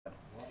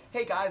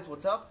Hey guys,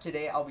 what's up?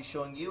 Today I'll be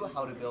showing you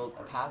how to build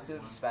a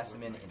passive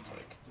specimen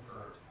intake.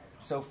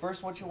 So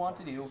first what you want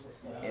to do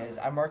is,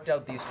 I marked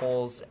out these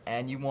holes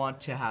and you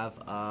want to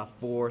have a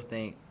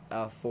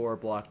four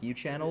block U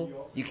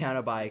channel. You count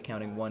it by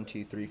counting 1,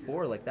 2, 3,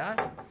 4 like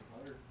that.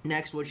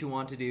 Next what you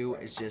want to do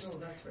is just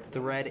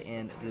thread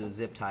in the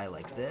zip tie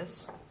like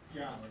this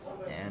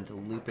and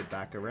loop it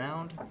back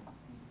around.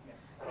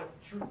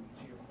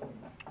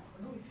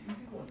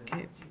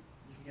 Okay.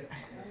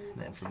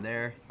 Then from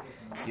there,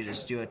 you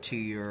just do it to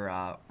your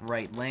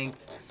right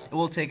length. It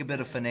will take a bit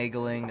of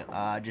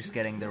finagling, just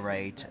getting the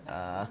right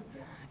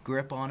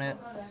grip on it.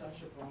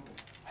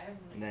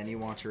 And then you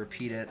want to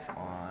repeat it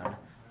on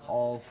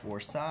all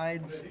 4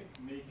 sides.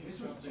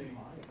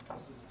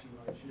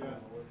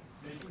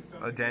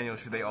 Daniel,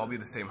 should they all be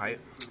the same height?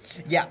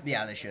 Yeah,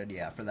 they should.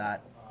 Yeah, for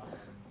that.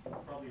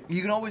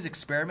 You can always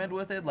experiment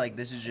with it. Like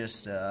this is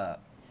just a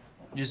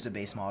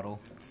base model.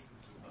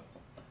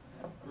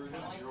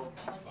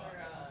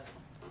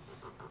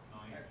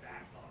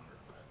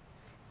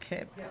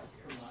 Okay,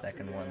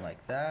 second one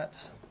like that.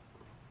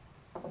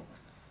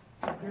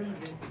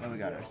 And we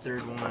got our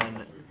third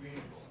one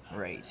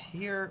right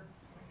here.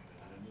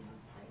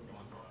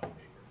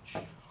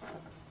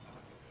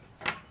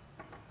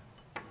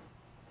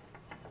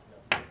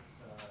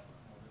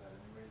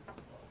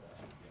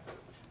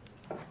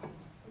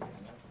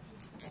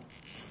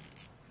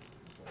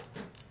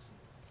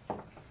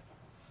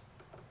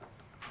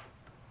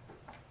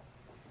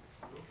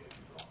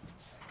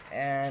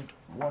 And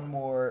one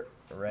more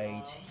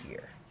right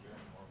here.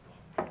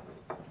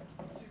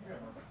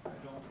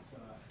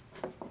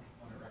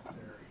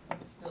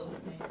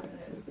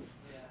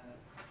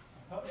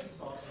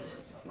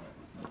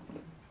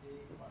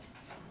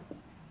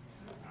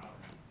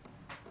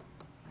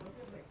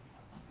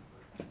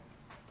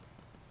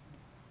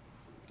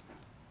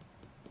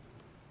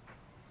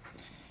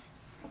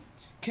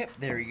 Okay,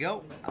 there you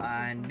go.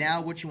 Now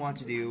what you want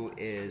to do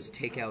is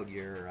take out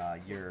your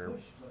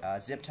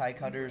zip tie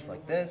cutters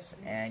like this,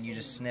 and you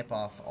just snip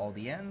off all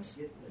the ends.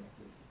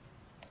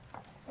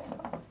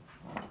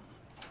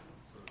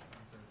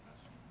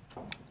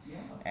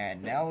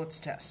 And now let's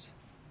test.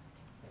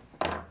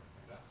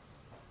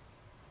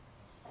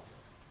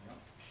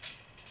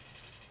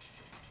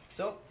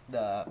 So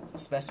the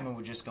specimen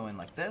would just go in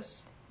like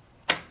this.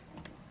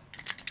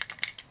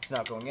 It's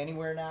not going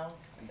anywhere now,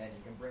 and then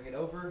you can bring it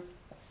over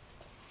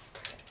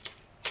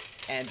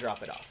and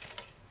drop it off.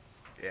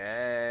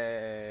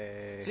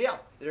 Yay! So yeah,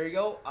 there you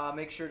go.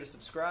 Make sure to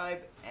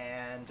subscribe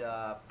and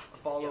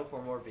follow for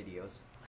more videos.